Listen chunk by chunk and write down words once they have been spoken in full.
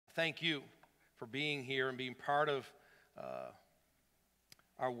thank you for being here and being part of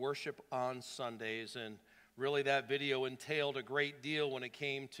our worship on Sundays. And really that video entailed a great deal when it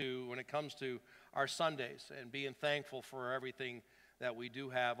comes to our Sundays and being thankful for everything that we do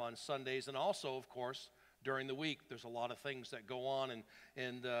have on Sundays. And also, of course, during the week, there's a lot of things that go on.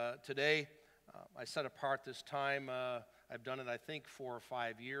 And today, I set apart this time. I've done it, I think, 4 or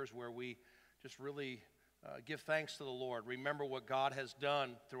 5 years, where we just really give thanks to the Lord. Remember what God has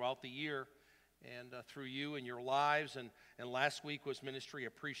done throughout the year and through you and your lives. And last week was Ministry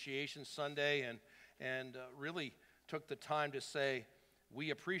Appreciation Sunday, and really took the time to say,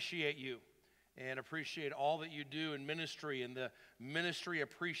 we appreciate you and appreciate all that you do in ministry. And the Ministry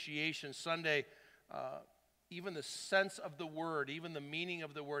Appreciation Sunday, even the sense of the word, even the meaning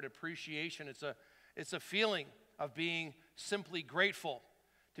of the word appreciation, it's a feeling of being simply grateful,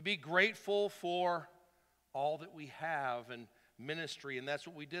 to be grateful for all that we have in ministry. And that's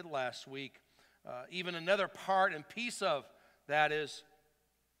what we did last week. Even another part and piece of that is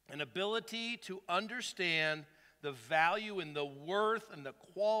an ability to understand the value and the worth and the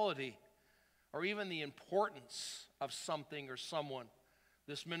quality or even the importance of something or someone.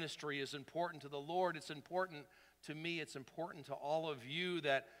 This ministry is important to the Lord. It's important to me. It's important to all of you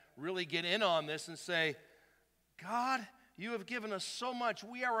that really get in on this and say, God, you have given us so much.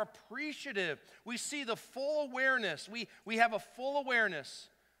 We are appreciative. We see the full awareness. We have a full awareness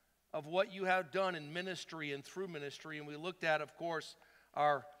of what you have done in ministry and through ministry. And we looked at, of course,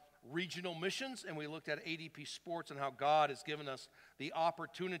 our regional missions, and we looked at ADP Sports and how God has given us the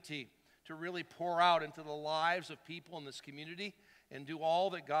opportunity to really pour out into the lives of people in this community and do all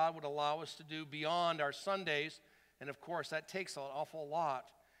that God would allow us to do beyond our Sundays. And of course, that takes an awful lot.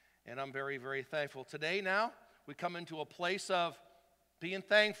 And I'm very, very thankful. Today now, we come into a place of being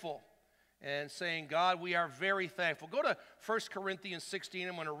thankful and saying, God, we are very thankful. Go to 1 Corinthians 16.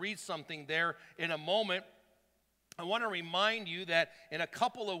 I'm going to read something there in a moment. I want to remind you that in a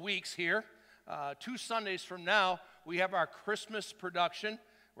couple of weeks here, 2 Sundays from now, we have our Christmas production.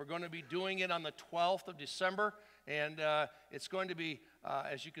 We're going to be doing it on the 12th of December, and it's going to be,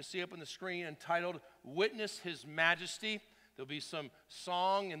 as you can see up on the screen, entitled Witness His Majesty. There'll be some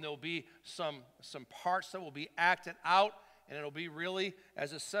song, and there'll be some parts that will be acted out, and it'll be really,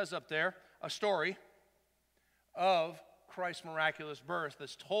 as it says up there, a story of Christ's miraculous birth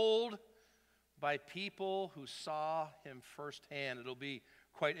that's told by people who saw him firsthand. It'll be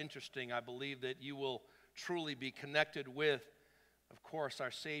quite interesting. I believe that you will truly be connected with, of course,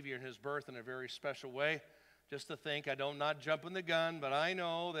 our Savior and his birth in a very special way. Just to think, I'm not jumping the gun, but I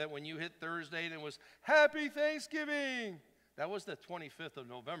know that when you hit Thursday, it was Happy Thanksgiving. That was the 25th of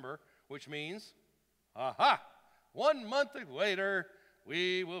November, which means, 1 month later,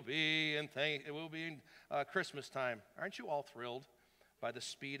 we will be in Christmas time. Aren't you all thrilled by the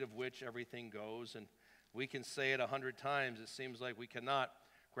speed of which everything goes? And we can say it 100 times. It seems like we cannot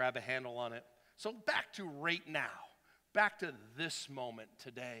grab a handle on it. So back to right now. Back to this moment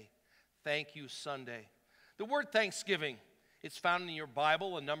today. Thank you, Sunday. The word Thanksgiving, it's found in your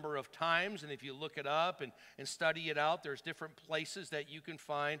Bible a number of times, and if you look it up and study it out, there's different places that you can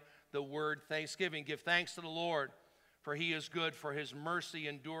find the word Thanksgiving. Give thanks to the Lord, for he is good, for his mercy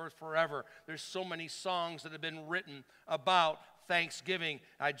endureth forever. There's so many songs that have been written about Thanksgiving.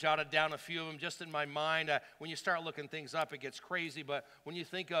 I jotted down a few of them just in my mind. When you start looking things up, it gets crazy, but when you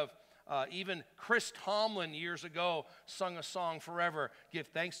think of even Chris Tomlin years ago sung a song forever. Give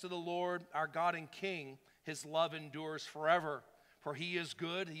thanks to the Lord, our God and King. His love endures forever. For he is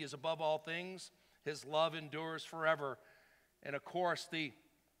good. He is above all things. His love endures forever. And of course, the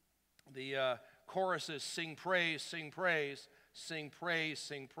chorus is sing praise, sing praise, sing praise,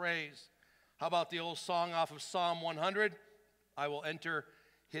 sing praise. How about the old song off of Psalm 100? I will enter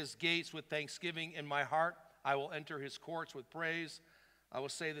his gates with thanksgiving in my heart. I will enter his courts with praise. I will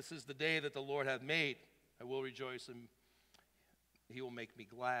say, this is the day that the Lord hath made. I will rejoice, and he will make me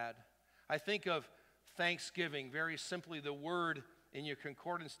glad. I think of Thanksgiving, very simply, the word in your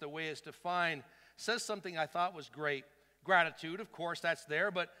concordance, the way it's defined, says something I thought was great. Gratitude, of course, that's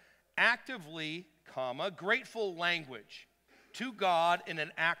there, but actively, grateful language to God in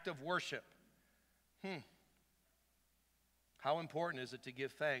an act of worship. How important is it to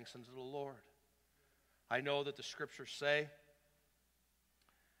give thanks unto the Lord? I know that the scriptures say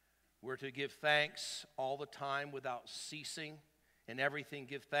we're to give thanks all the time without ceasing. In everything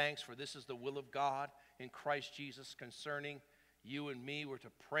give thanks, for this is the will of God in Christ Jesus concerning you and me. We're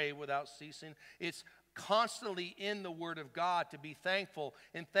to pray without ceasing. It's constantly in the Word of God to be thankful.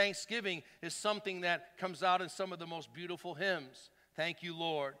 And thanksgiving is something that comes out in some of the most beautiful hymns. Thank you,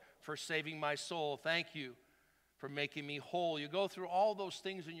 Lord, for saving my soul. Thank you for making me whole. You go through all those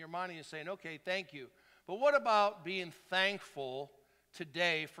things in your mind and you're saying, okay, thank you. But what about being thankful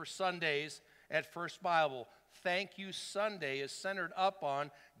today for Sundays at First Bible? Thank You Sunday is centered up on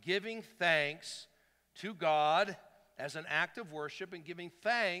giving thanks to God as an act of worship and giving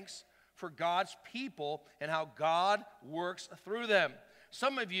thanks for God's people and how God works through them.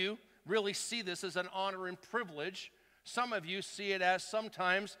 Some of you really see this as an honor and privilege. Some of you see it as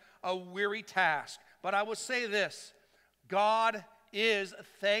sometimes a weary task. But I would say this, God is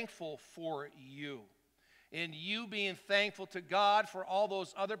thankful for you. And you being thankful to God for all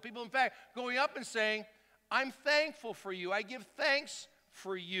those other people. In fact, going up and saying, I'm thankful for you. I give thanks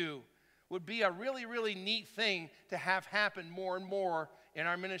for you would be a really, really neat thing to have happen more and more in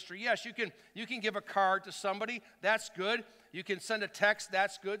our ministry. Yes, you can give a card to somebody. That's good. You can send a text.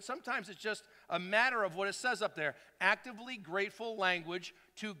 That's good. Sometimes it's just a matter of what it says up there. Actively grateful language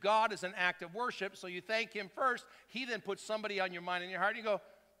to God is an act of worship. So you thank Him first. He then puts somebody on your mind and your heart. And you go,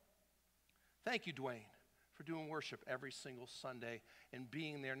 thank you, Dwayne, for doing worship every single Sunday and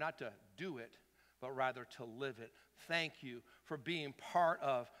being there not to do it, but rather to live it. Thank you for being part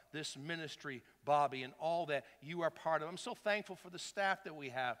of this ministry, Bobby, and all that you are part of. I'm so thankful for the staff that we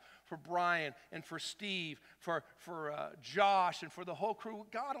have, for Brian and for Steve, for Josh, and for the whole crew.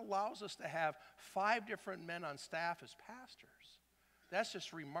 God allows us to have 5 different men on staff as pastors. That's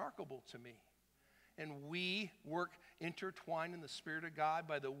just remarkable to me. And we work intertwined in the Spirit of God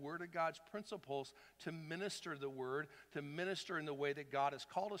by the Word of God's principles to minister the Word, to minister in the way that God has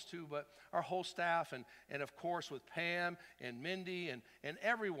called us to. But our whole staff, and of course with Pam and Mindy and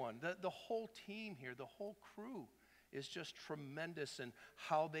everyone, the whole team here, the whole crew is just tremendous in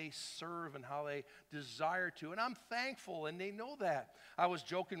how they serve and how they desire to. And I'm thankful, and they know that. I was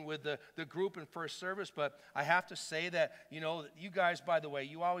joking with the group in first service, but I have to say that, you guys, by the way,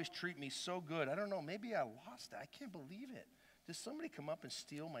 you always treat me so good. I don't know, maybe I lost it. I can't believe it. Did somebody come up and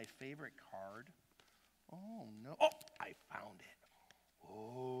steal my favorite card? Oh, no. Oh, I found it.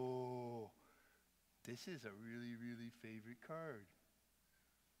 Oh, this is a really, really favorite card.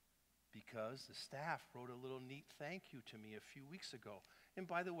 Because the staff wrote a little neat thank you to me a few weeks ago. And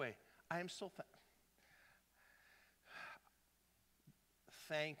by the way, I am so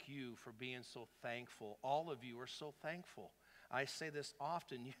thank you for being so thankful. All of you are so thankful. I say this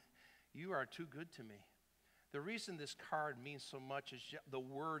often, you are too good to me. The reason this card means so much is the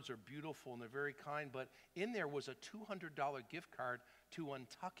words are beautiful and they're very kind, but in there was a $200 gift card to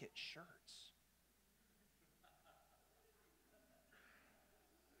Untuckit shirts.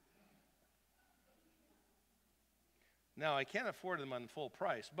 Now, I can't afford them on full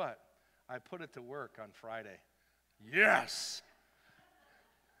price, but I put it to work on Friday. Yes!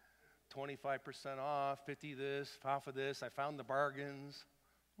 25% off, 50 this, half of this. I found the bargains.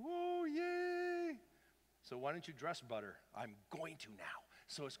 Woo, yay! So why don't you dress better? I'm going to now,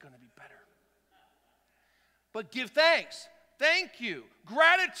 so it's going to be better. But give thanks. Thank you.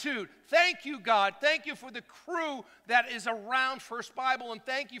 Gratitude. Thank you, God. Thank you for the crew that is around First Bible, and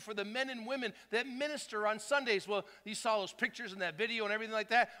thank you for the men and women that minister on Sundays. Well, you saw those pictures and that video and everything like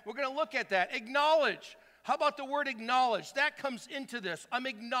that. We're going to look at that. Acknowledge. How about the word acknowledge? That comes into this. I'm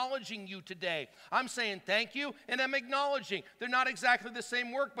acknowledging you today. I'm saying thank you, and I'm acknowledging. They're not exactly the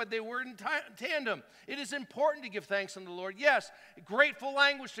same work, but they were in tandem. It is important to give thanks unto the Lord. Yes, grateful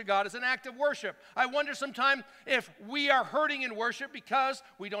language to God is an act of worship. I wonder sometimes if we are hurting in worship because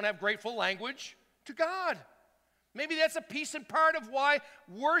we don't have grateful language to God. Maybe that's a piece and part of why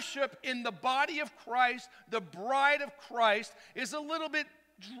worship in the body of Christ, the bride of Christ, is a little bit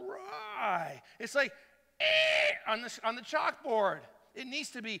dry. It's like, on the chalkboard. It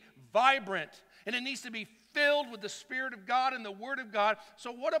needs to be vibrant, and it needs to be filled with the Spirit of God and the Word of God.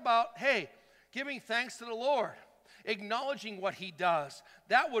 So what about, giving thanks to the Lord, acknowledging what He does?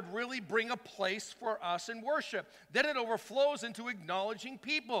 That would really bring a place for us in worship. Then it overflows into acknowledging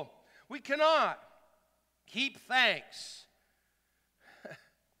people. We cannot keep thanks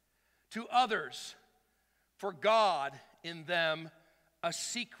to others for God in them a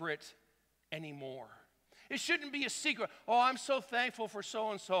secret anymore. It shouldn't be a secret. Oh, I'm so thankful for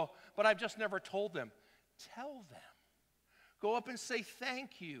so-and-so, but I've just never told them. Tell them. Go up and say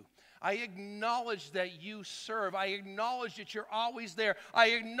thank you. I acknowledge that you serve. I acknowledge that you're always there.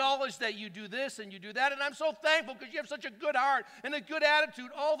 I acknowledge that you do this and you do that, and I'm so thankful because you have such a good heart and a good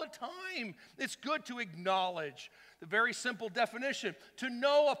attitude all the time. It's good to acknowledge. The very simple definition, to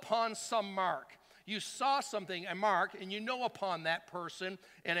know upon some mark. You saw something, a mark, and you know upon that person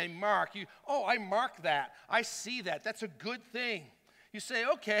and a mark. I mark that. I see that. That's a good thing. You say,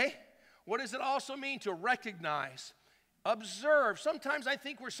 okay, what does it also mean to recognize? Observe. Sometimes I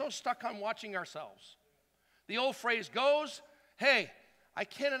think we're so stuck on watching ourselves. The old phrase goes, hey, I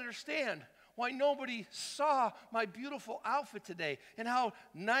can't understand why nobody saw my beautiful outfit today and how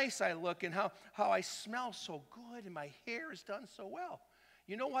nice I look and how I smell so good and my hair is done so well.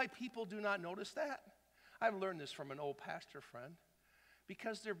 You know why people do not notice that? I've learned this from an old pastor friend.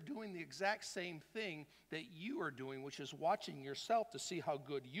 Because they're doing the exact same thing that you are doing, which is watching yourself to see how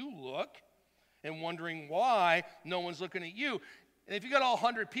good you look and wondering why no one's looking at you. And if you got all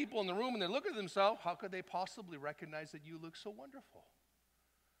 100 people in the room and they're looking at themselves, how could they possibly recognize that you look so wonderful?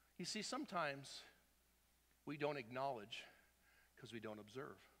 You see, sometimes we don't acknowledge because we don't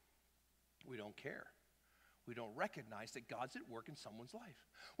observe. We don't care. We don't recognize that God's at work in someone's life.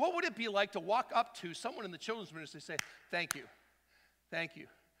 What would it be like to walk up to someone in the children's ministry and say, thank you. Thank you.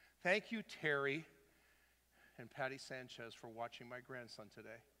 Thank you, Terry and Patty Sanchez, for watching my grandson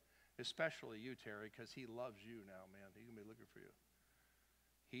today. Especially you, Terry, because he loves you now, man. He's going to be looking for you.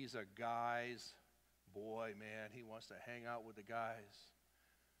 He's a guy's boy, man. He wants to hang out with the guys.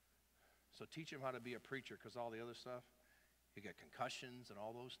 So teach him how to be a preacher, because all the other stuff, you get concussions and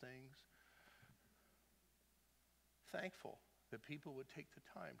all those things. Thankful that people would take the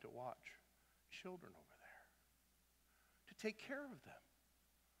time to watch children over there, to take care of them.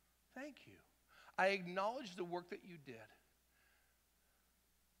 Thank you. I acknowledge the work that you did.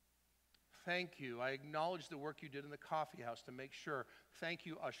 Thank you. I acknowledge the work you did in the coffee house to make sure. Thank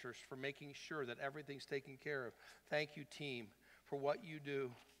you, ushers, for making sure that everything's taken care of. Thank you, team, for what you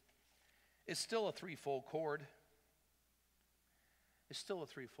do. It's still a threefold cord. It's still a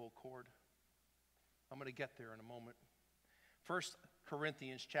threefold cord. I'm going to get there in a moment. 1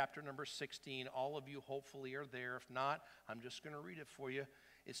 Corinthians chapter number 16. All of you hopefully are there. If not, I'm just going to read it for you.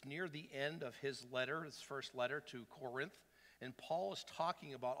 It's near the end of his letter, his first letter to Corinth. And Paul is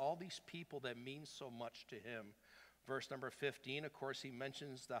talking about all these people that mean so much to him. Verse number 15, of course, he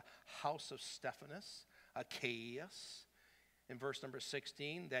mentions the house of Stephanas, Achaeus. In verse number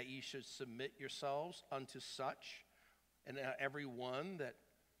 16, that ye should submit yourselves unto such, and every one that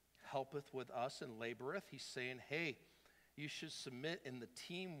helpeth with us and laboreth. He's saying, hey, you should submit in the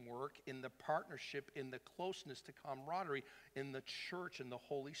teamwork, in the partnership, in the closeness to camaraderie, in the church, in the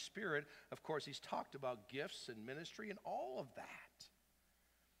Holy Spirit. Of course, he's talked about gifts and ministry and all of that.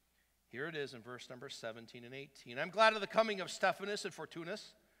 Here it is in verse number 17 and 18. I'm glad of the coming of Stephanas and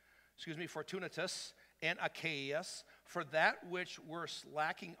Fortunatus and Achaeus, for that which were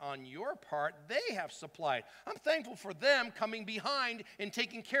lacking on your part, they have supplied. I'm thankful for them coming behind and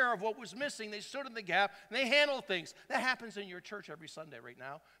taking care of what was missing. They stood in the gap, and they handled things. That happens in your church every Sunday right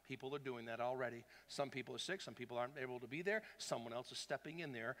now. People are doing that already. Some people are sick. Some people aren't able to be there. Someone else is stepping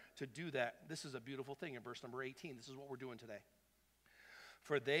in there to do that. This is a beautiful thing in verse number 18. This is what we're doing today.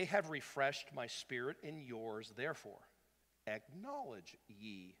 For they have refreshed my spirit in yours. Therefore, acknowledge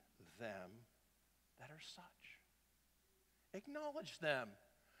ye them that are such. Acknowledge them.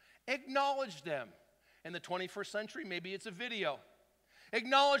 Acknowledge them. In the 21st century, maybe it's a video.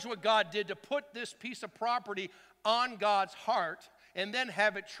 Acknowledge what God did to put this piece of property on God's heart and then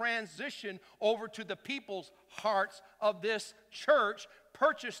have it transition over to the people's hearts of this church,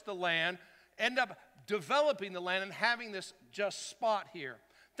 purchase the land, end up developing the land and having this just spot here.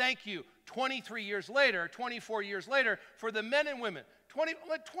 Thank you, 23 years later, 24 years later, for the men and women.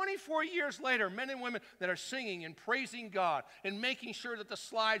 24 years later, men and women that are singing and praising God and making sure that the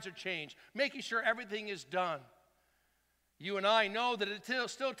slides are changed, making sure everything is done. You and I know that it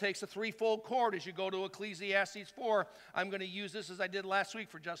still takes a threefold cord as you go to Ecclesiastes 4. I'm going to use this as I did last week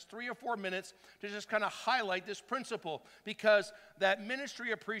for just 3 or 4 minutes to just kind of highlight this principle, because that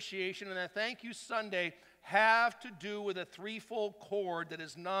ministry appreciation and that Thank You Sunday have to do with a threefold cord that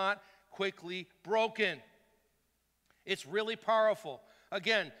is not quickly broken. It's really powerful.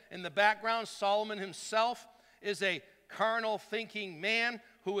 Again, in the background, Solomon himself is a carnal thinking man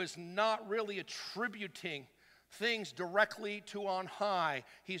who is not really attributing things directly to on high.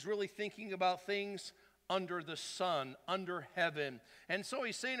 He's really thinking about things under the sun, under heaven. And so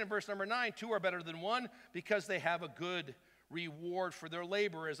he's saying in verse number 9, 2 are better than 1 because they have a good reward for their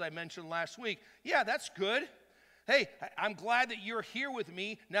labor, as I mentioned last week. Yeah, that's good. Hey, I'm glad that you're here with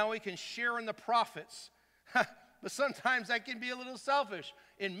me. Now we can share in the profits. But sometimes that can be a little selfish.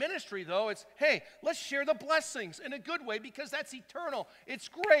 In ministry, though, it's, hey, let's share the blessings in a good way because that's eternal. It's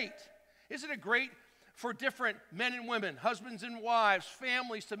great. Isn't it great for different men and women, husbands and wives,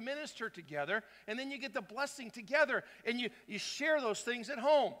 families to minister together, and then you get the blessing together, and you share those things at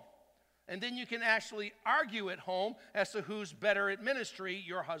home. And then you can actually argue at home as to who's better at ministry,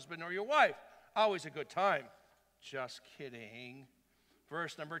 your husband or your wife. Always a good time. Just kidding.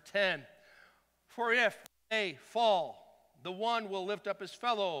 Verse number 10. For if they fall, the one will lift up his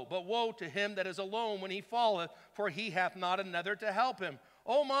fellow, but woe to him that is alone when he falleth, for he hath not another to help him.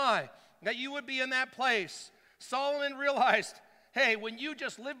 Oh my, that you would be in that place. Solomon realized, hey, when you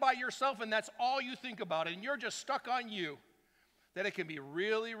just live by yourself and that's all you think about and you're just stuck on you, that it can be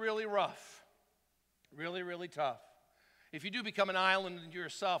really, really rough, really, really tough. If you do become an island unto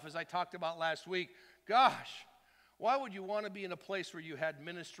yourself, as I talked about last week, gosh, why would you want to be in a place where you had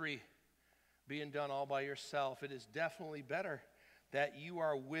ministry being done all by yourself? It is definitely better that you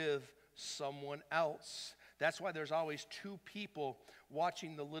are with someone else. That's why there's always two people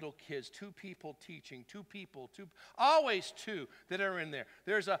watching the little kids, two people teaching, always two that are in there.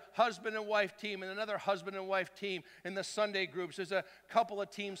 There's a husband and wife team and another husband and wife team in the Sunday groups. There's a couple of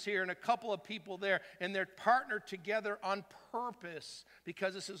teams here and a couple of people there, and they're partnered together on purpose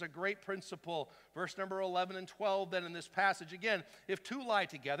because this is a great principle. Verse number 11 and 12 then in this passage. Again, if two lie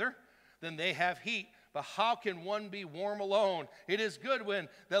together, then they have heat. But how can one be warm alone? It is good when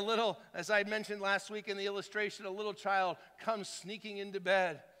the little, as I mentioned last week in the illustration, a little child comes sneaking into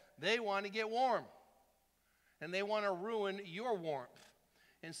bed. They want to get warm. And they want to ruin your warmth.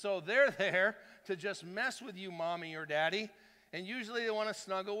 And so they're there to just mess with you, mommy or daddy. And usually they want to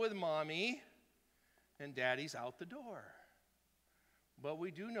snuggle with mommy. And daddy's out the door. But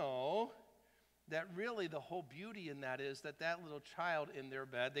we do know that really the whole beauty in that is that that little child in their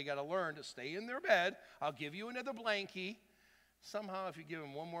bed, they got to learn to stay in their bed. I'll give you another blankie. Somehow if you give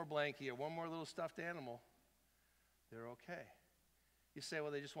them one more blankie or one more little stuffed animal, they're okay. You say,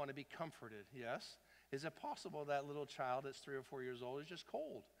 well, they just want to be comforted. Yes. Is it possible that little child that's 3 or 4 years old is just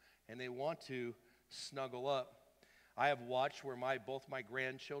cold and they want to snuggle up? I have watched where both my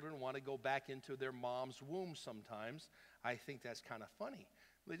grandchildren want to go back into their mom's womb sometimes. I think that's kind of funny.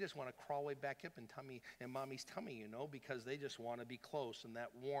 They just want to crawl way back up in mommy's tummy, because they just want to be close and that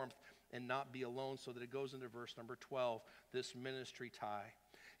warmth and not be alone, so that it goes into verse number 12, this ministry tie.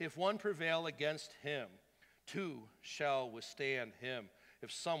 If one prevail against him, two shall withstand him.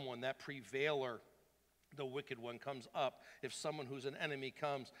 If someone, that prevailer, the wicked one, comes up, if someone who's an enemy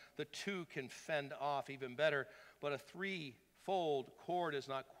comes, the two can fend off even better. But a threefold cord is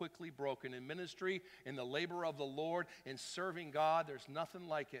not quickly broken. In ministry, in the labor of the Lord, in serving God, there's nothing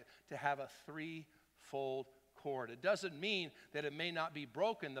like it to have a threefold cord. It doesn't mean that it may not be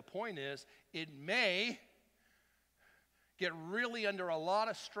broken. The point is, it may get really under a lot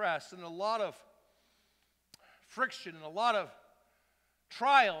of stress and a lot of friction and a lot of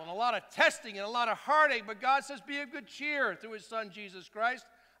trial and a lot of testing and a lot of heartache. But God says, be of good cheer through his Son, Jesus Christ.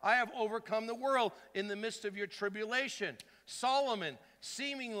 I have overcome the world in the midst of your tribulation. Solomon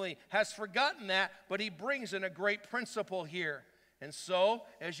seemingly has forgotten that, but he brings in a great principle here. And so,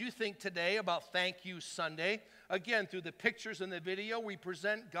 as you think today about Thank You Sunday, again, through the pictures and the video, we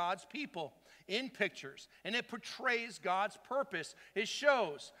present God's people in pictures, and it portrays God's purpose. It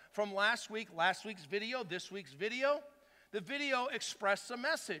shows from last week's video, this week's video, the video expressed a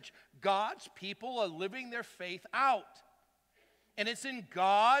message. God's people are living their faith out. And it's in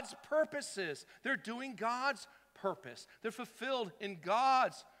God's purposes. They're doing God's purpose. They're fulfilled in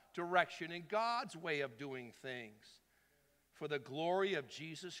God's direction, in God's way of doing things. For the glory of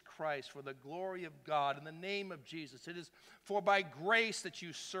Jesus Christ, for the glory of God, in the name of Jesus. It is for by grace that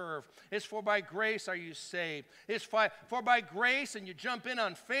you serve. It's for by grace are you saved. It's for by grace, and you jump in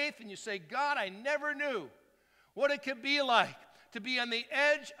on faith and you say, God, I never knew what it could be like to be on the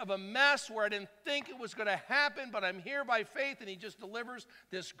edge of a mess where I didn't think it was going to happen, but I'm here by faith, and he just delivers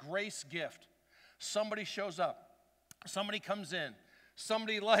this grace gift. Somebody shows up. Somebody comes in.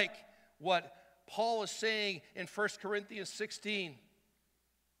 Somebody like what Paul is saying in 1 Corinthians 16.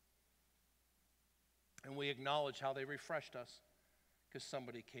 And we acknowledge how they refreshed us because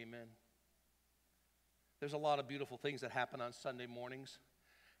somebody came in. There's a lot of beautiful things that happen on Sunday mornings.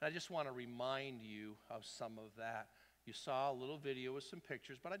 And I just want to remind you of some of that. You saw a little video with some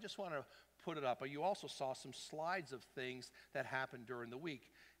pictures, but I just want to put it up. You also saw some slides of things that happened during the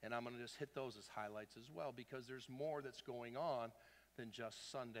week, and I'm going to just hit those as highlights as well because there's more that's going on than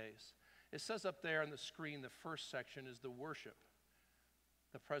just Sundays. It says up there on the screen, the first section is the worship.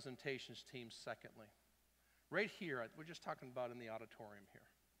 The presentations team, secondly. Right here, we're just talking about in the auditorium here.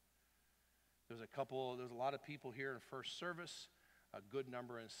 There's a lot of people here in first service, a good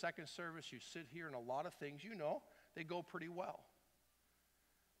number in second service. You sit here, and a lot of things, they go pretty well.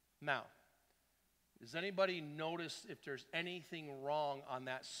 Now, does anybody notice if there's anything wrong on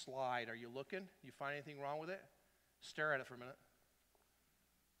that slide? Are you looking? You find anything wrong with it? Stare at it for a minute.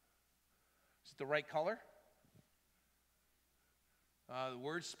 Is it the right color? The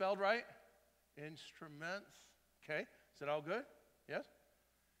word's spelled right? Instruments. Okay. Is it all good? Yes?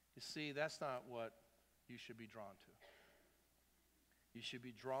 You see, that's not what you should be drawn to. You should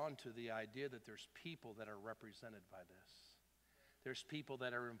be drawn to the idea that there's people that are represented by this. There's people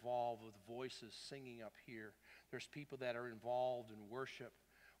that are involved with voices singing up here. There's people that are involved in worship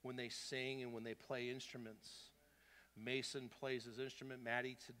when they sing and when they play instruments. Mason plays his instrument,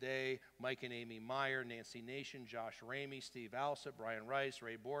 Maddie today, Mike and Amy Meyer, Nancy Nation, Josh Ramey, Steve Alsop, Brian Rice,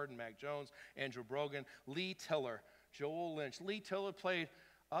 Ray Borden, Mac Jones, Andrew Brogan, Lee Tiller, Joel Lynch. Lee Tiller played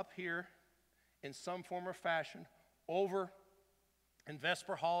up here in some form or fashion, over in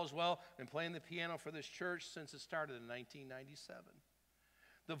Vesper Hall as well, and playing the piano for this church since it started in 1997.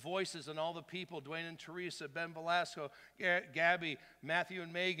 The voices and all the people, Dwayne and Teresa, Ben Velasco, Gabby, Matthew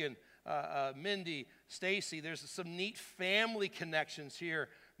and Megan, Mindy, Stacy. There's some neat family connections here.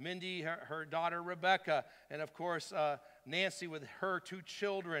 Mindy, her daughter Rebecca, and of course Nancy with her 2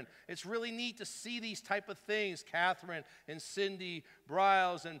 children. It's really neat to see these type of things. Catherine and Cindy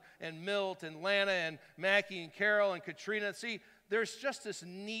Briles and Milt and Lana and Mackie and Carol and Katrina. See, there's just this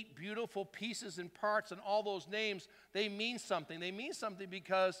neat, beautiful pieces and parts, and all those names, they mean something. They mean something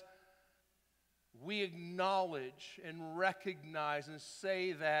because we acknowledge and recognize and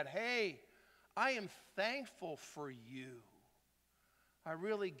say that, hey, I am thankful for you. I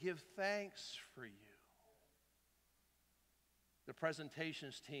really give thanks for you. The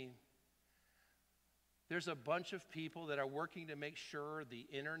presentations team, there's a bunch of people that are working to make sure the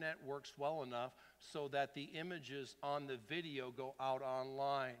internet works well enough so that the images on the video go out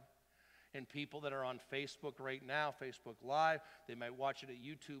online. And people that are on Facebook right now, Facebook Live, they might watch it at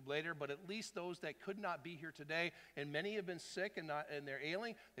YouTube later, but at least those that could not be here today, and many have been sick and they're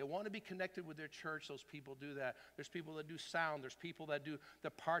ailing, they want to be connected with their church. Those people do that. There's people that do sound. There's people that do the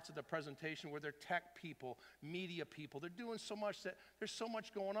parts of the presentation where they're tech people, media people. They're doing so much that there's so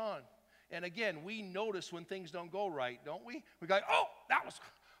much going on. And again, we notice when things don't go right, don't we? We go, oh,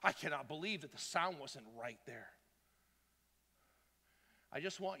 I cannot believe that the sound wasn't right there. I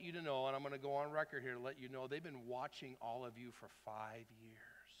just want you to know, and I'm going to go on record here to let you know, they've been watching all of you for 5 years.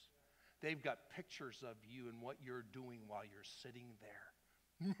 They've got pictures of you and what you're doing while you're sitting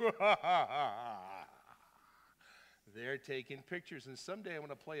there. They're taking pictures, and someday I'm going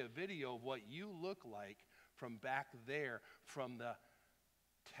to play a video of what you look like from back there, from the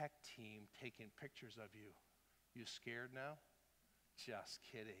tech team taking pictures of you. You scared now? Just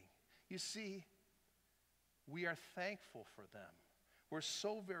kidding. You see, we are thankful for them. We're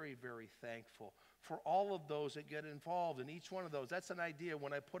so very, very thankful for all of those that get involved in each one of those. That's an idea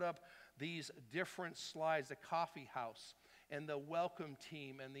when I put up these different slides, the coffee house and the welcome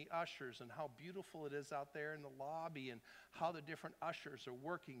team and the ushers, and how beautiful it is out there in the lobby, and how the different ushers are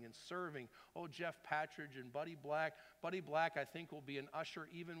working and serving. Oh, Jeff Patridge and Buddy Black. Buddy Black, I think, will be an usher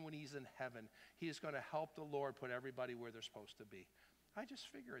even when he's in heaven. He is going to help the Lord put everybody where they're supposed to be. I just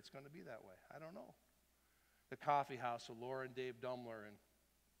figure it's going to be that way. I don't know. The coffee house with Laura and Dave Dumler, and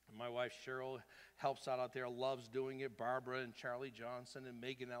my wife Cheryl helps out there, loves doing it. Barbara and Charlie Johnson and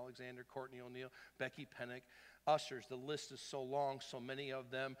Megan Alexander, Courtney O'Neill, Becky Pennick. Ushers, the list is so long, so many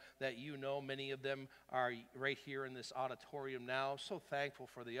of them that you know. Many of them are right here in this auditorium now. So thankful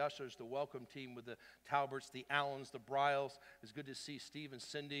for the ushers, the welcome team with the Talberts, the Allens, the Briles. It's good to see Steve and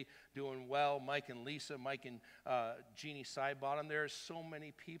Cindy doing well. Mike and Lisa, Mike and Jeannie Sidebottom. There are so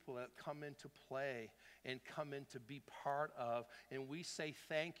many people that come into play and come in to be part of, and we say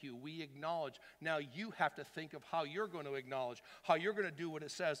thank you. We acknowledge. Now you have to think of how you're going to acknowledge, how you're going to do what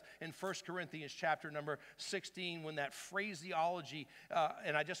it says in 1 Corinthians chapter number 16, when that phraseology,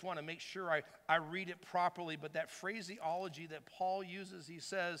 and I just want to make sure I read it properly, but that phraseology that Paul uses, he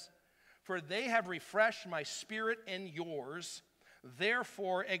says, "For they have refreshed my spirit and yours,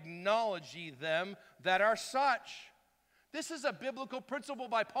 therefore acknowledge ye them that are such." This is a biblical principle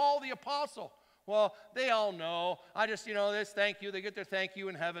by Paul the apostle. Well, they all know. I just, this thank you. They get their thank you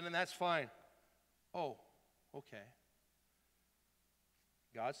in heaven, and that's fine. Oh, okay.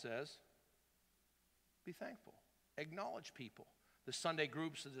 God says, be thankful. Acknowledge people. The Sunday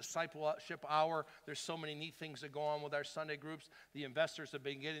groups, the discipleship hour, there's so many neat things that go on with our Sunday groups. The investors have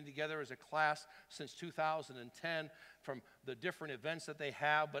been getting together as a class since 2010 from the different events that they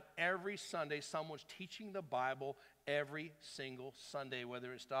have. But every Sunday, someone's teaching the Bible every single Sunday,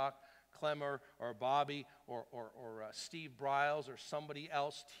 whether it's Doc Clemmer or Bobby or Steve Briles or somebody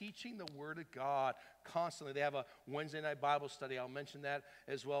else teaching the Word of God constantly. They have a Wednesday night Bible study. I'll mention that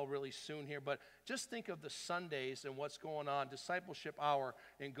as well really soon here. But just think of the Sundays and what's going on. Discipleship hour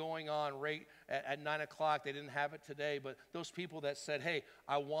and going on right at 9 o'clock. They didn't have it today, but those people that said, hey,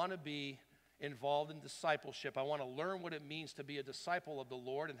 I want to be involved in discipleship. I want to learn what it means to be a disciple of the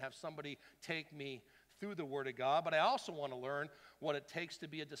Lord and have somebody take me through the Word of God, but I also want to learn what it takes to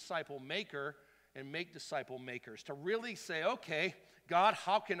be a disciple maker and make disciple makers, to really say, okay, God,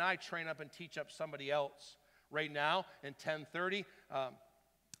 how can I train up and teach up somebody else? Right now in 10:30,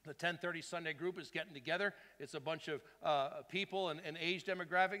 the 10:30 Sunday group is getting together. It's a bunch of people and age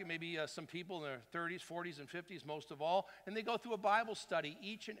demographic, maybe some people in their 30s, 40s, and 50s, most of all. And they go through a Bible study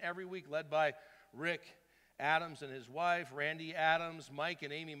each and every week led by Rick Adams and his wife, Randy Adams, Mike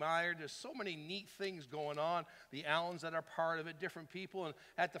and Amy Meyer. There's so many neat things going on. The Allens that are part of it, different people. And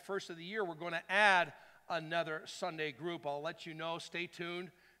at the first of the year, we're going to add another Sunday group. I'll let you know. Stay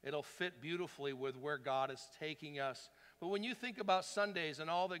tuned. It'll fit beautifully with where God is taking us. But when you think about Sundays and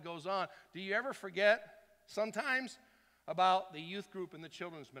all that goes on, do you ever forget sometimes about the youth group and the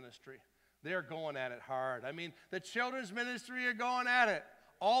children's ministry? They're going at it hard. I mean, the children's ministry are going at it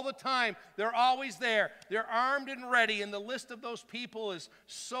all the time. They're always there. They're armed and ready, and the list of those people is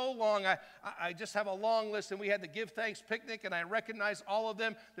so long. I just have a long list, and we had the Give Thanks picnic, and I recognize all of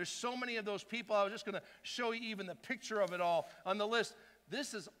them. There's so many of those people. I was just going to show you even the picture of it all on the list.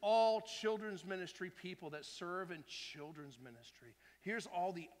 This is all children's ministry people that serve in children's ministry. Here's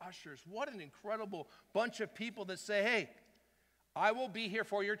all the ushers. What an incredible bunch of people that say, hey, I will be here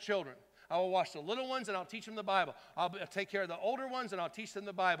for your children. I will watch the little ones and I'll teach them the Bible. I'll take care of the older ones and I'll teach them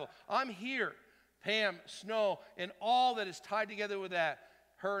the Bible. I'm here. Pam, Snow, and all that is tied together with that.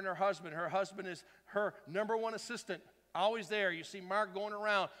 Her and her husband. Her husband is her number one assistant. Always there. You see Mark going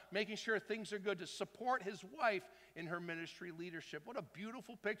around, making sure things are good to support his wife in her ministry leadership. What a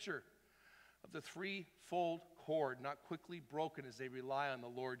beautiful picture of the threefold cord, not quickly broken as they rely on the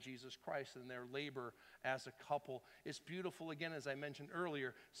Lord Jesus Christ in their labor as a couple. It's beautiful, again, as I mentioned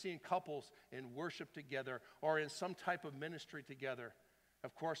earlier, seeing couples in worship together or in some type of ministry together.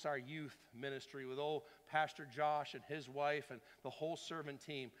 Of course, our youth ministry with old Pastor Josh and his wife and the whole servant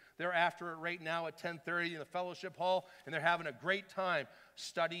team. They're after it right now at 10:30 in the fellowship hall, and they're having a great time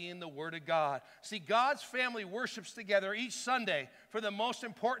studying the Word of God. See, God's family worships together each Sunday for the most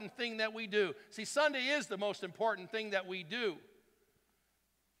important thing that we do. See, Sunday is the most important thing that we do,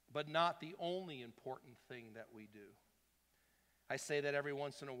 but not the only important thing that we do. I say that every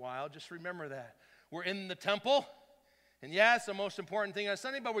once in a while. Just remember that. We're in the temple. And yeah, it's the most important thing on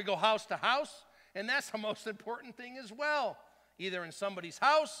Sunday, but we go house to house, and that's the most important thing as well. Either in somebody's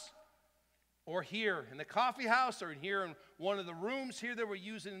house, or here in the coffee house, or here in one of the rooms here that we're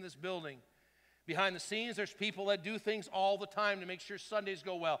using in this building. Behind the scenes, there's people that do things all the time to make sure Sundays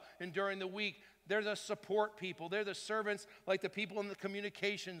go well. And during the week, they're the support people. They're the servants, like the people in the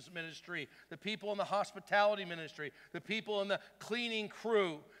communications ministry, the people in the hospitality ministry, the people in the cleaning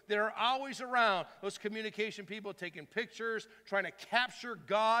crew. They're always around, those communication people taking pictures, trying to capture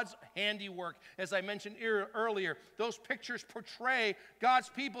God's handiwork. As I mentioned earlier, those pictures portray God's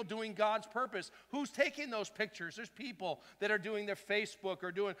people doing God's purpose. Who's taking those pictures? There's people that are doing their Facebook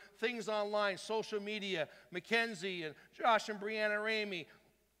or doing things online, social media. Mackenzie and Josh and Brianna Ramey,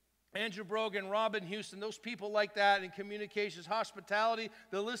 Andrew Brogan, Robin Houston, those people like that in communications, hospitality.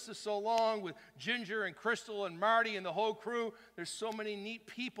 The list is so long with Ginger and Crystal and Marty and the whole crew. There's so many neat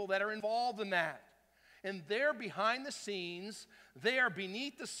people that are involved in that. And they're behind the scenes. They are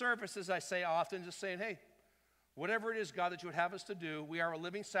beneath the surface, as I say often, just saying, hey, whatever it is, God, that you would have us to do, we are a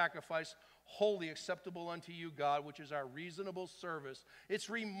living sacrifice, wholly acceptable unto you, God, which is our reasonable service. It's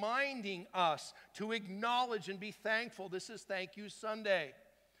reminding us to acknowledge and be thankful. This is Thank You Sunday.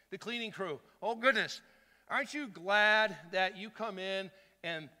 The cleaning crew. Oh, goodness. Aren't you glad that you come in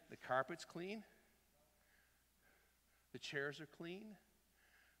and the carpet's clean? The chairs are clean?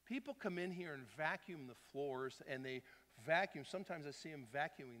 People come in here and vacuum the floors, and they vacuum. Sometimes I see them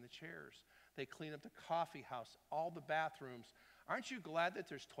vacuuming the chairs. They clean up the coffee house, all the bathrooms. Aren't you glad that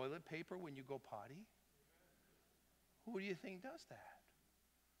there's toilet paper when you go potty? Who do you think does that?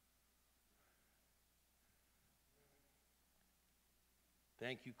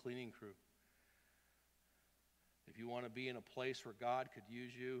 Thank you, cleaning crew. If you want to be in a place where God could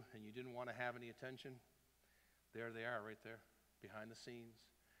use you and you didn't want to have any attention, there they are right there, behind the scenes.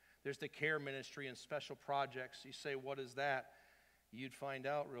 There's the care ministry and special projects. You say, what is that? You'd find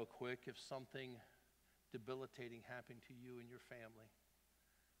out real quick if something debilitating happened to you and your family.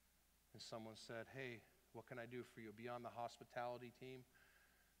 And someone said, hey, what can I do for you? Beyond the hospitality team,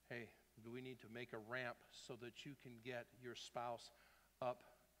 hey, do we need to make a ramp so that you can get your spouse up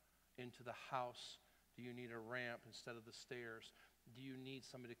into the house? Do you need a ramp instead of the stairs? Do you need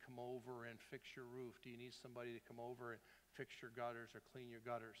somebody to come over and fix your roof? Do you need somebody to come over and fix your gutters or clean your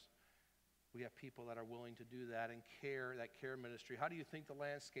gutters? We have people that are willing to do that and care, that care ministry. How do you think the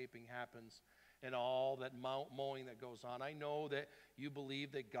landscaping happens and all that mowing that goes on? I know that you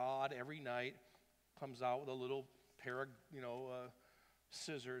believe that God every night comes out with a little pair of,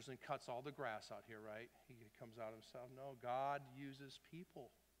 scissors and cuts all the grass out here, right? He comes out himself. No, God uses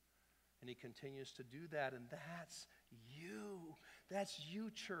people. And he continues to do that. And that's you. That's you,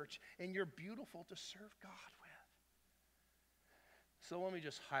 church. And you're beautiful to serve God with. So let me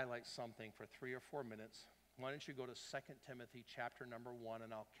just highlight something for 3 or 4 minutes. Why don't you go to 2 Timothy chapter number 1,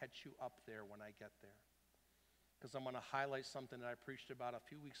 and I'll catch you up there when I get there. Because I'm going to highlight something that I preached about a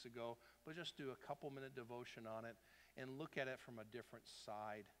few weeks ago, but just do a couple-minute devotion on it and look at it from a different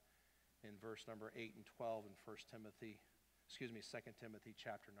side in verse number 8 and 12 in 2 Timothy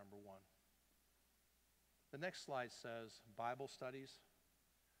chapter number 1. The next slide says Bible studies,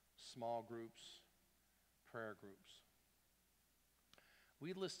 small groups, prayer groups.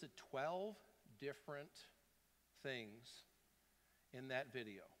 We listed 12 different things in that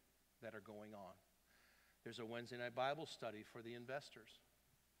video that are going on. There's a Wednesday night Bible study for the investors.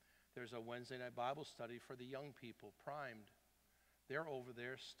 There's a Wednesday night Bible study for the young people, primed. They're over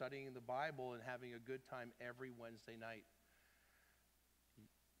there studying the Bible and having a good time every Wednesday night.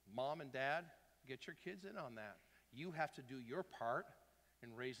 Mom and dad, get your kids in on that. You have to do your part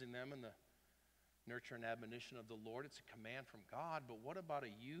in raising them in the nurture and admonition of the Lord. It's a command from God. But what about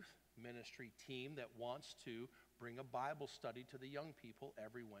a youth ministry team that wants to bring a Bible study to the young people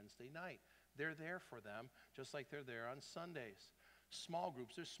every Wednesday night? They're there for them, just like they're there on Sundays. Small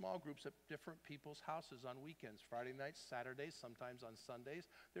groups. There's small groups at different people's houses on weekends, Friday nights, Saturdays, sometimes on Sundays.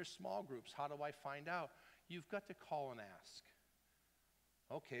 There's small groups. How do I find out? You've got to call and ask.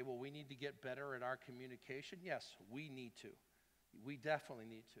 Okay, well, we need to get better at our communication. Yes, we need to. We definitely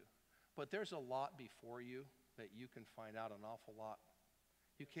need to. But there's a lot before you that you can find out an awful lot.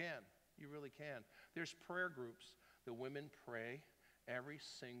 You can. You really can. There's prayer groups. The women pray every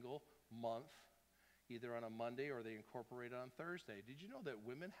single month, either on a Monday or they incorporate it on Thursday. Did you know that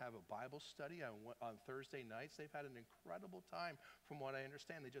women have a Bible study on Thursday nights? They've had an incredible time from what I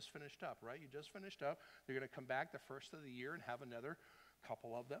understand. They just finished up, right? You just finished up. They're going to come back the first of the year and have another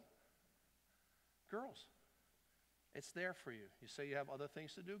couple of them. Girls, it's there for you. You say you have other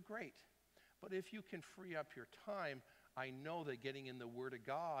things to do? Great. But if you can free up your time, I know that getting in the Word of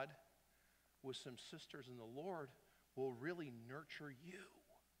God with some sisters in the Lord will really nurture you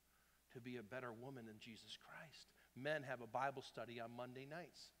to be a better woman in Jesus Christ. Men have a Bible study on Monday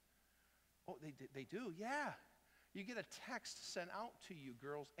nights. Oh, they do? Yeah. You get a text sent out to you,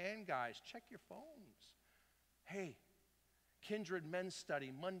 girls and guys. Check your phones. Hey, Kindred Men's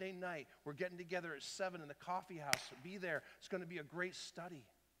Study, Monday night. We're getting together at 7 in the coffee house. Be there. It's going to be a great study.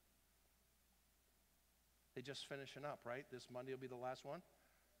 They just finishing up, right? This Monday will be the last one.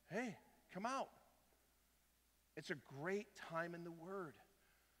 Hey, come out. It's a great time in the Word.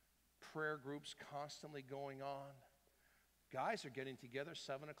 Prayer groups constantly going on. Guys are getting together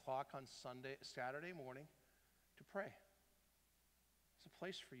 7 o'clock on Saturday morning to pray. It's a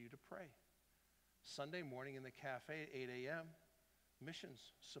place for you to pray. Sunday morning in the cafe at 8 a.m., missions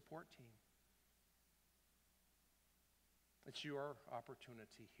support team. It's your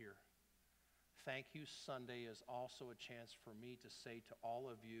opportunity here. Thank You Sunday is also a chance for me to say to all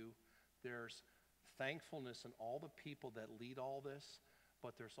of you, there's thankfulness in all the people that lead all this,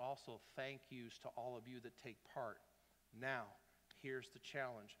 but there's also thank yous to all of you that take part. Now, here's the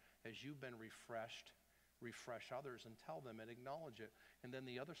challenge. As you've been refreshed, refresh others and tell them and acknowledge it. And then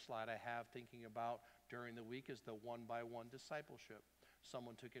the other slide I have thinking about during the week is the one-by-one discipleship.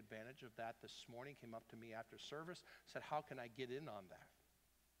 Someone took advantage of that this morning, came up to me after service, said, how can I get in on that?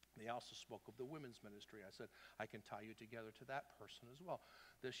 They also spoke of the women's ministry. I said, I can tie you together to that person as well.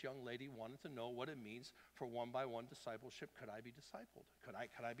 This young lady wanted to know what it means for one-by-one discipleship. Could I be discipled? Could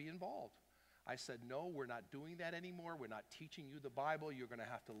I be involved? I said, no, we're not doing that anymore. We're not teaching you the Bible. You're going to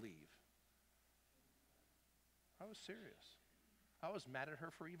have to leave. I was serious. I was mad at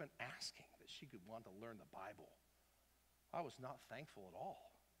her for even asking that she could want to learn the Bible. I was not thankful at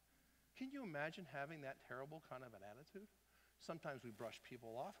all. Can you imagine having that terrible kind of an attitude? Sometimes we brush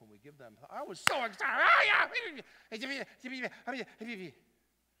people off and we give them, I was so excited.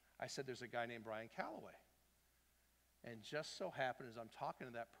 I said, there's a guy named Brian Calloway. And just so happened, as I'm talking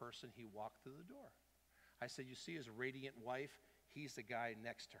to that person, he walked through the door. I said, you see his radiant wife? He's the guy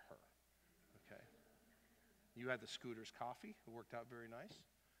next to her. Okay. You had the Scooter's coffee. It worked out very nice.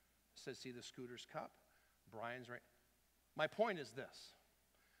 I said, see the Scooter's cup? Brian's right. My point is this.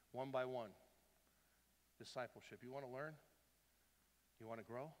 One by one. Discipleship. You want to learn? You want to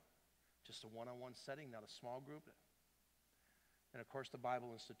grow? Just a one-on-one setting, not a small group. And of course, the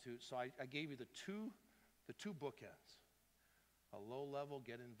Bible Institute. So I gave you the two bookends. A low level,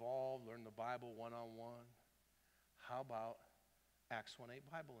 get involved, learn the Bible one-on-one. How about Acts 1:8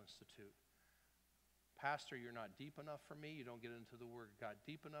 Bible Institute? Pastor, you're not deep enough for me. You don't get into the Word of God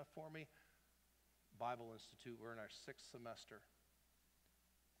deep enough for me. Bible Institute, we're in our 6th semester.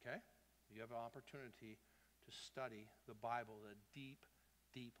 Okay? You have an opportunity to study the Bible at a deep,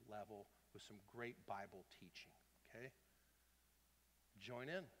 deep level with some great Bible teaching. Okay? Join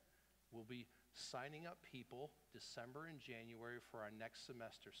in. We'll be signing up people December and January for our next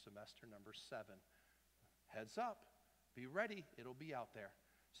semester, semester number 7. Heads up. Be ready. It'll be out there.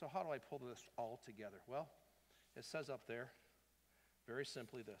 So how do I pull this all together? Well, it says up there, very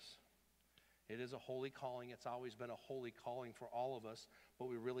simply this. It is a holy calling. It's always been a holy calling for all of us, but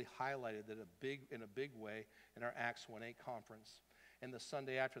we really highlighted that in a big way in our Acts 1:8 conference. And the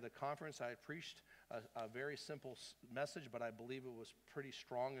Sunday after the conference, I preached a very simple message, but I believe it was pretty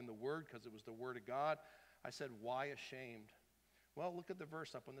strong in the Word because it was the Word of God. I said, why ashamed? Well, look at the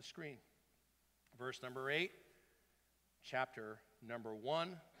verse up on the screen. Verse number 8, chapter number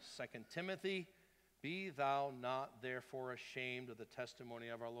 1, 2 Timothy, be thou not therefore ashamed of the testimony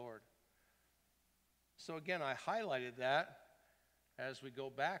of our Lord. So again, I highlighted that as we go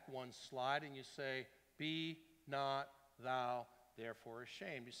back one slide and you say, be not thou therefore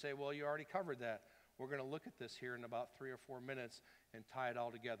ashamed. You say, well, you already covered that. We're going to look at this here in about 3 or 4 minutes and tie it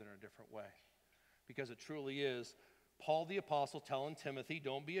all together in a different way. Because it truly is Paul the Apostle telling Timothy,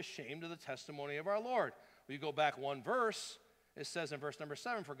 don't be ashamed of the testimony of our Lord. We go back one verse, it says in verse number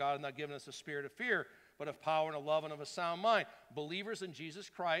 7, for God has not given us a spirit of fear, but of power and of love and of a sound mind. Believers in Jesus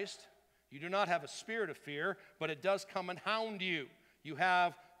Christ, you do not have a spirit of fear, but it does come and hound you. You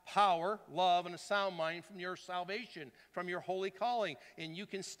have power, love, and a sound mind from your salvation, from your holy calling, and you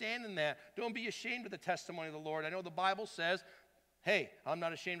can stand in that. Don't be ashamed of the testimony of the Lord. I know the Bible says, hey, I'm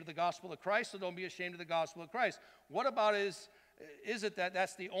not ashamed of the gospel of Christ, so don't be ashamed of the gospel of Christ. What about is it that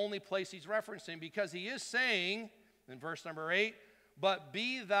that's the only place he's referencing? Because he is saying, in verse number 8, but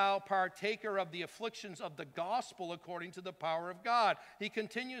be thou partaker of the afflictions of the gospel according to the power of God. He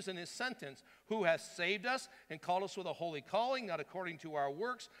continues in his sentence, who hath saved us and called us with a holy calling, not according to our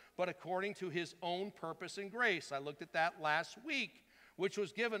works, but according to his own purpose and grace. I looked at that last week, which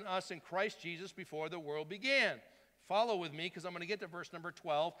was given us in Christ Jesus before the world began. Follow with me, because I'm going to get to verse number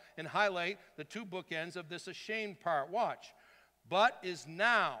 12 and highlight the 2 bookends of this ashamed part. Watch. But is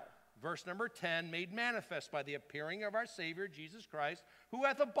now, verse number 10, made manifest by the appearing of our Savior, Jesus Christ, who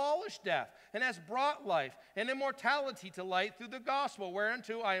hath abolished death, and has brought life and immortality to light through the gospel,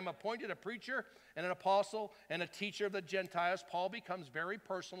 whereunto I am appointed a preacher and an apostle and a teacher of the Gentiles. Paul becomes very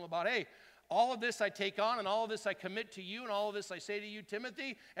personal about, hey, all of this I take on, and all of this I commit to you, and all of this I say to you,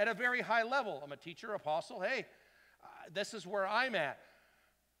 Timothy, at a very high level. I'm a teacher, apostle. Hey, this is where I'm at.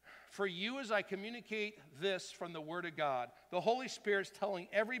 For you, as I communicate this from the Word of God, the Holy Spirit's telling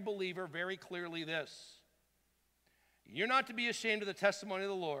every believer very clearly this. You're not to be ashamed of the testimony of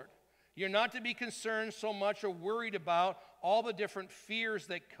the Lord. You're not to be concerned so much or worried about all the different fears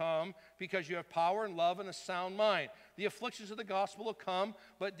that come because you have power and love and a sound mind. The afflictions of the gospel will come,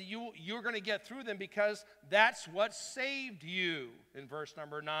 but you're going to get through them because that's what saved you in verse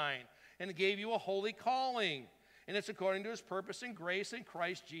number 9 and gave you a holy calling. And it's according to his purpose and grace in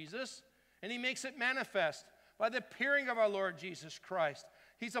Christ Jesus. And he makes it manifest by the appearing of our Lord Jesus Christ.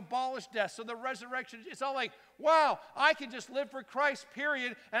 He's abolished death. So the resurrection, it's all like, wow, I can just live for Christ,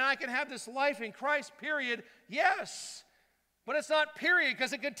 period. And I can have this life in Christ, period. Yes. But it's not period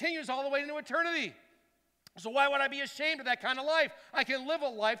because it continues all the way into eternity. So why would I be ashamed of that kind of life? I can live a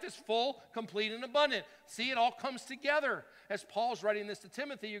life that's full, complete, and abundant. See, it all comes together. As Paul's writing this to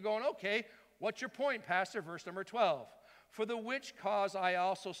Timothy, you're going, okay, what's your point, Pastor? Verse number 12. For the which cause I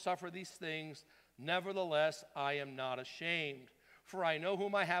also suffer these things, nevertheless I am not ashamed. For I know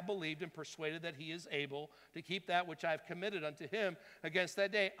whom I have believed and persuaded that he is able to keep that which I have committed unto him against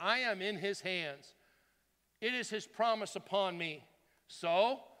that day. I am in his hands. It is his promise upon me.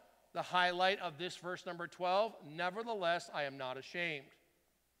 So, the highlight of this verse number 12, nevertheless I am not ashamed.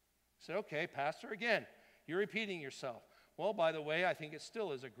 So, okay, Pastor, again, you're repeating yourself. Well, by the way, I think it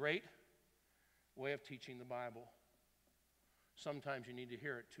still is a great way of teaching the Bible. Sometimes you need to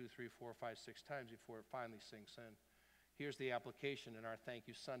hear it 2, 3, 4, 5, 6 times before it finally sinks in. Here's the application in our Thank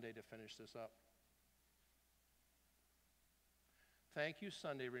You Sunday to finish this up. Thank You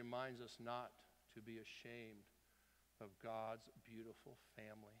Sunday reminds us not to be ashamed of God's beautiful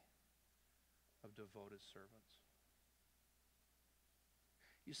family of devoted servants.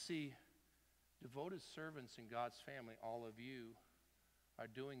 You see, devoted servants in God's family, all of you, are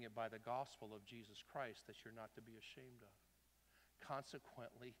doing it by the gospel of Jesus Christ that you're not to be ashamed of.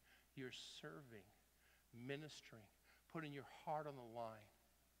 Consequently, you're serving, ministering, putting your heart on the line.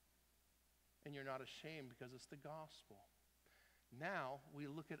 And you're not ashamed because it's the gospel. Now we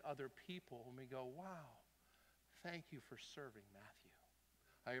look at other people and we go, wow, thank you for serving, Matthew.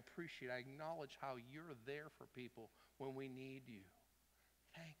 I appreciate, I acknowledge how you're there for people when we need you.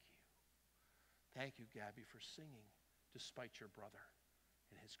 Thank you. Thank you, Gabby, for singing despite your brother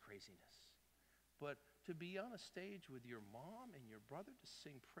and his craziness. But to be on a stage with your mom and your brother to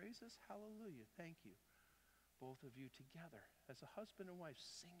sing praises, hallelujah, thank you. Both of you together as a husband and wife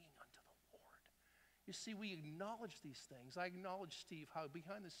singing unto the Lord. You see, we acknowledge these things. I acknowledge, Steve, how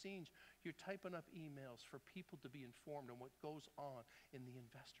behind the scenes you're typing up emails for people to be informed on what goes on in the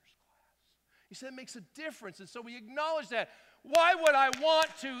investors class. You see, it makes a difference, and so we acknowledge that. Why would I want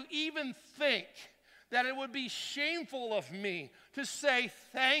to even think that it would be shameful of me to say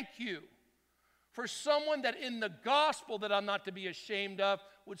thank you for someone that in the gospel that I'm not to be ashamed of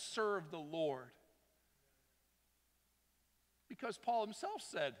would serve the Lord? Because Paul himself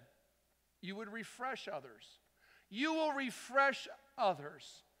said, you would refresh others. You will refresh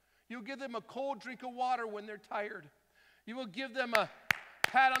others. You'll give them a cold drink of water when they're tired. You will give them a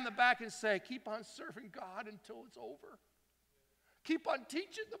pat on the back and say, keep on serving God until it's over. Keep on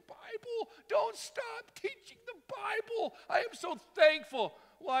teaching the Bible. Don't stop teaching the Bible. I am so thankful.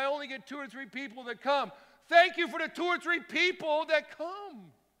 Well, I only get 2 or 3 people that come. Thank you for the 2 or 3 people that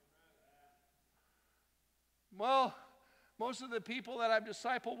come. Well, most of the people that I've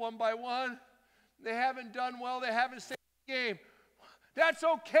discipled one by one, they haven't done well. They haven't stayed in the game. That's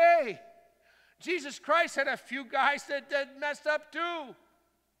okay. Jesus Christ had a few guys that messed up too.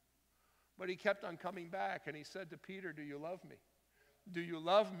 But he kept on coming back, and he said to Peter, do you love me? Do you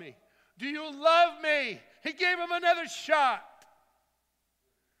love me? Do you love me? He gave him another shot.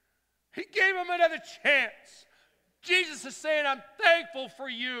 He gave him another chance. Jesus is saying, I'm thankful for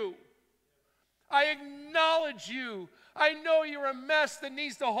you. I acknowledge you. I know you're a mess that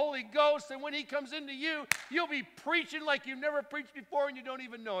needs the Holy Ghost, and when he comes into you, you'll be preaching like you've never preached before, and you don't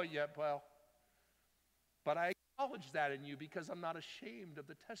even know it yet, pal. But I acknowledge that in you because I'm not ashamed of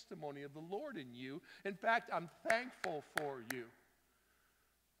the testimony of the Lord in you. In fact, I'm thankful for you.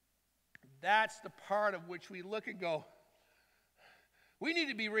 That's the part of which we look and go, we need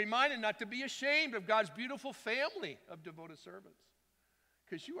to be reminded not to be ashamed of God's beautiful family of devoted servants.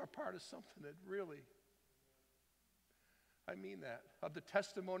 Because you are part of something that really, I mean that. Of the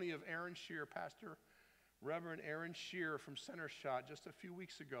testimony of Aaron Shear, Pastor Reverend Aaron Shear from Center Shot, just a few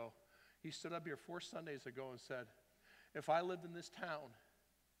weeks ago. He stood up here 4 Sundays ago and said, if I lived in this town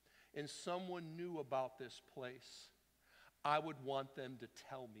and someone knew about this place, I would want them to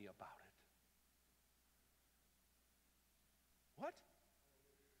tell me about it. What?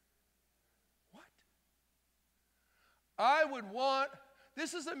 What? I would want,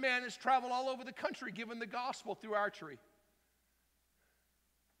 this is a man that's traveled all over the country giving the gospel through archery.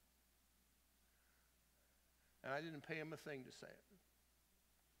 And I didn't pay him a thing to say it.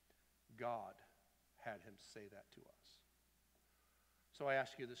 God had him say that to us. So I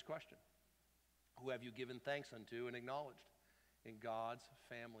ask you this question. Who have you given thanks unto and acknowledged in God's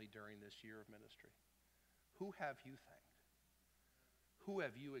family during this year of ministry? Who have you thanked? Who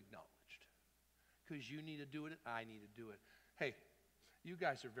have you acknowledged? Because you need to do it, I need to do it. Hey, you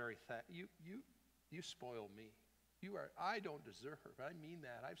guys are very you spoil me. I don't deserve, I mean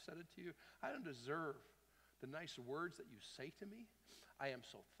that. I've said it to you. I don't deserve the nice words that you say to me. I am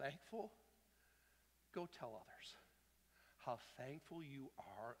so thankful. Go tell others how thankful you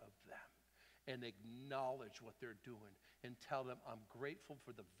are of them and acknowledge what they're doing and tell them I'm grateful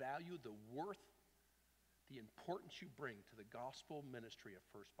for the value, the worth, the importance you bring to the gospel ministry of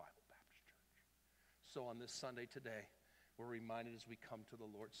First Bible Baptist Church. So on this Sunday today, we're reminded as we come to the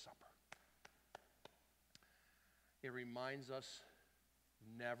Lord's Supper. It reminds us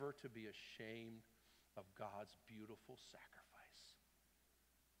never to be ashamed of God's beautiful sacrifice.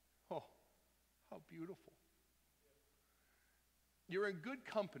 Oh, how beautiful. You're in good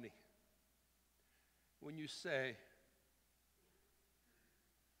company when you say,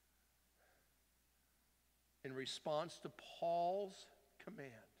 in response to Paul's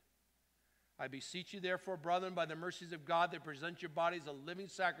command, I beseech you therefore, brethren, by the mercies of God, that present your bodies a living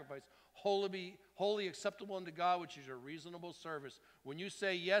sacrifice, holy acceptable unto God, which is your reasonable service. When you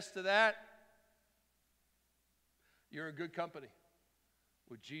say yes to that, you're in good company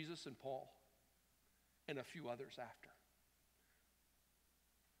with Jesus and Paul and a few others after.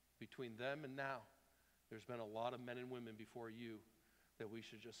 Between them and now, there's been a lot of men and women before you that we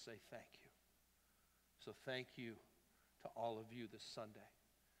should just say thank you. So thank you to all of you this Sunday.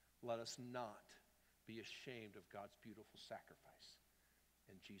 Let us not be ashamed of God's beautiful sacrifice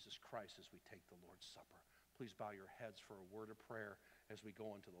in Jesus Christ as we take the Lord's Supper. Please bow your heads for a word of prayer as we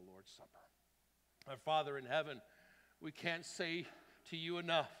go into the Lord's Supper. Our Father in heaven, We can't say to you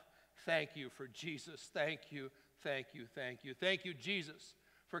enough, thank you for Jesus. Thank you, thank you, thank you. Thank you, Jesus,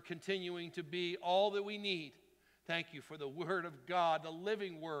 for continuing to be all that we need. Thank you for the Word of God, the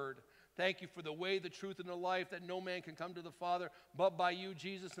living Word. Thank you for the way, the truth, and the life that no man can come to the Father but by you,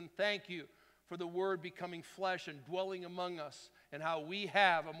 Jesus. And thank you for the Word becoming flesh and dwelling among us, and how we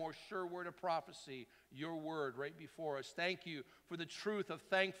have a more sure word of prophecy, your Word right before us. Thank you for the truth of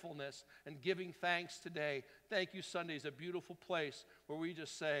thankfulness and giving thanks today. Thank you, Sunday is a beautiful place where we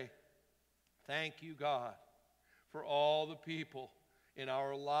just say, thank you, God, for all the people in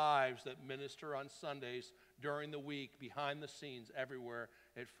our lives that minister on Sundays during the week, behind the scenes, everywhere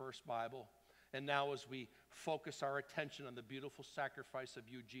at First Bible. And now as we focus our attention on the beautiful sacrifice of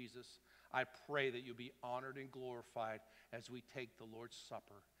you, Jesus, I pray that you'll be honored and glorified as we take the Lord's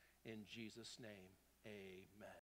Supper. In Jesus' name, amen.